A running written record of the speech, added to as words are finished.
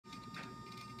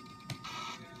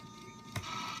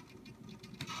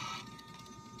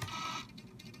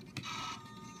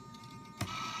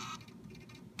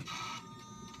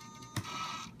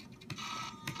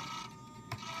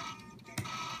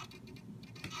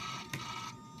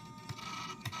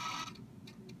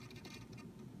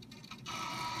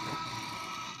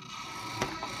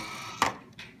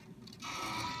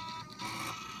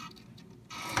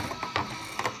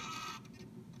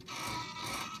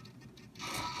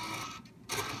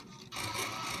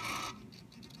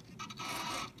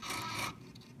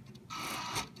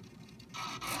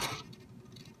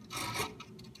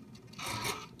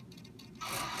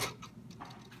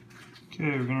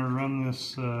Okay, we're going to run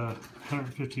this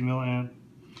 150 milliamp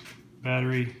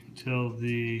battery till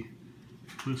the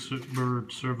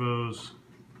Bluebird servos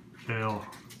fail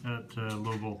at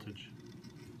low voltage.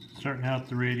 Starting out,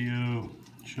 the radio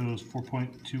shows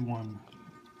 4.21.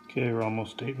 Okay, we're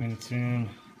almost 8 minutes in,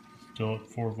 still at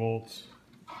 4 volts.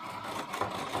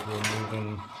 We're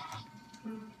moving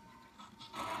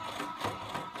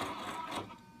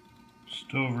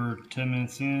just over 10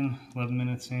 minutes in, 11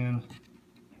 minutes in.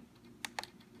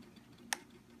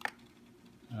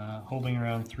 Holding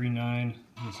around 3.9.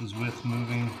 This is with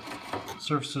moving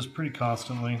surfaces pretty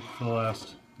constantly for the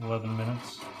last 11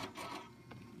 minutes.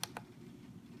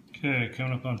 Okay,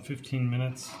 coming up on 15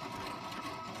 minutes.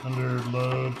 Under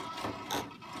load,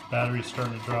 battery's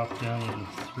starting to drop down into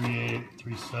 3.8,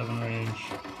 3.7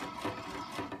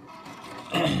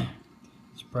 range.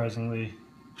 Surprisingly,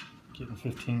 getting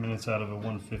 15 minutes out of a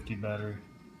 150 battery.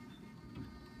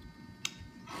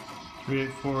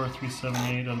 3.84,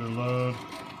 3.78 under load.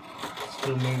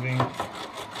 Still moving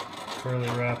fairly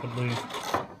rapidly.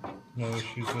 No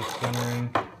issues with centering.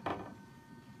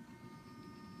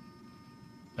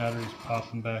 Battery's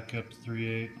popping back up to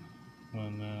 3.8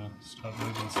 when stop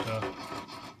moving stuff.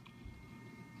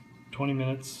 20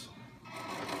 minutes.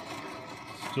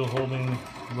 Still holding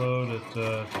load at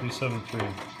 3.73.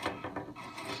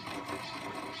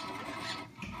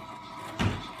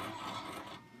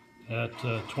 At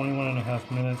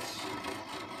 21.5 minutes,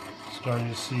 starting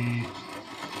to see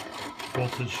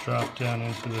voltage drop down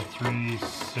into the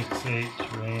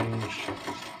 3.68 range.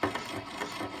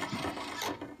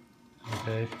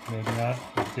 Okay, maybe not.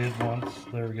 It did once.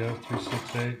 There we go,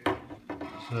 3.68.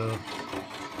 So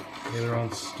later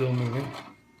on, still moving.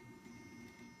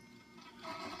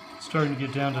 Starting to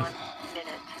get down to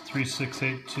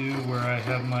 3.682, where I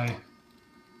have my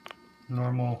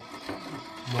normal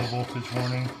low voltage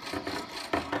warning.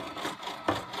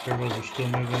 Servos are still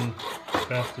moving as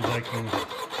fast as I can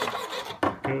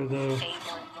go though.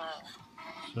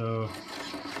 So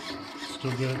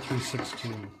still good at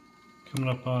 3.62. Coming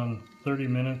up on 30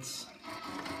 minutes.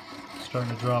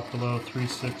 Starting to drop below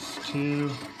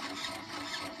 3.62.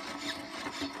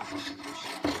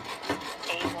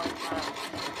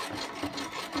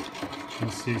 You can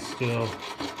see still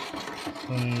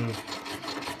plenty of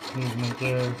movement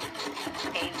there.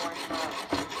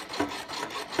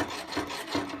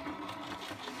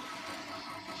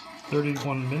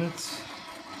 31 minutes,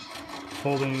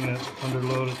 holding at under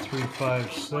load at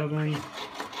 3.57,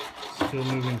 still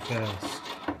moving fast.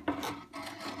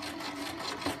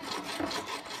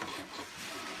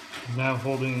 Now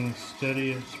holding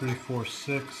steady at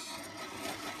 3.46,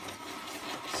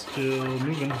 still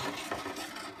moving.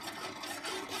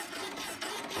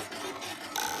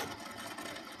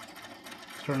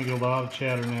 Starting to get a lot of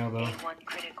chatter now though.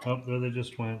 Oh, there they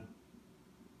just went.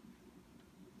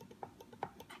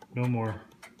 No more.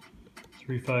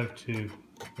 3.52.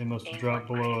 They must have dropped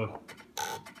below a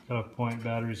cutoff point.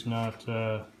 Battery's not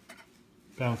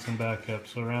bouncing back up,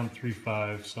 so around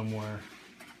 3.5 somewhere.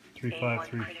 3.5,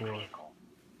 3.4.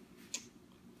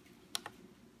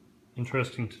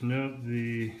 Interesting to note,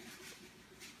 the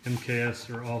MKS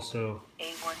are also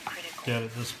dead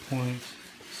at this point,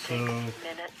 so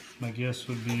my guess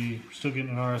would be we're still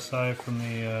getting an RSI from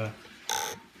the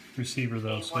receiver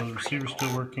though, so the receiver's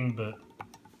still working, but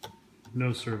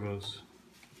no servos.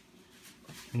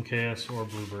 MKS or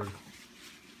Bluebird.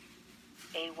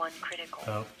 A1 critical.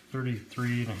 About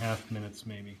 33.5 minutes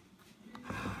maybe.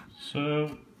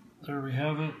 So there we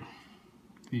have it.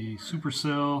 The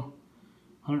Supercell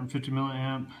 150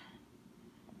 milliamp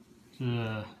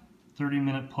to 30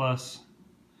 minute plus.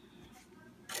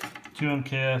 2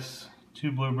 MKS,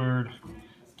 2 Bluebird,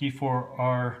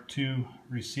 D4R2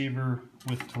 receiver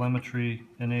with telemetry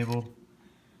enabled.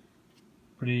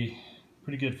 Pretty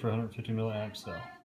good for 150 milliamps though.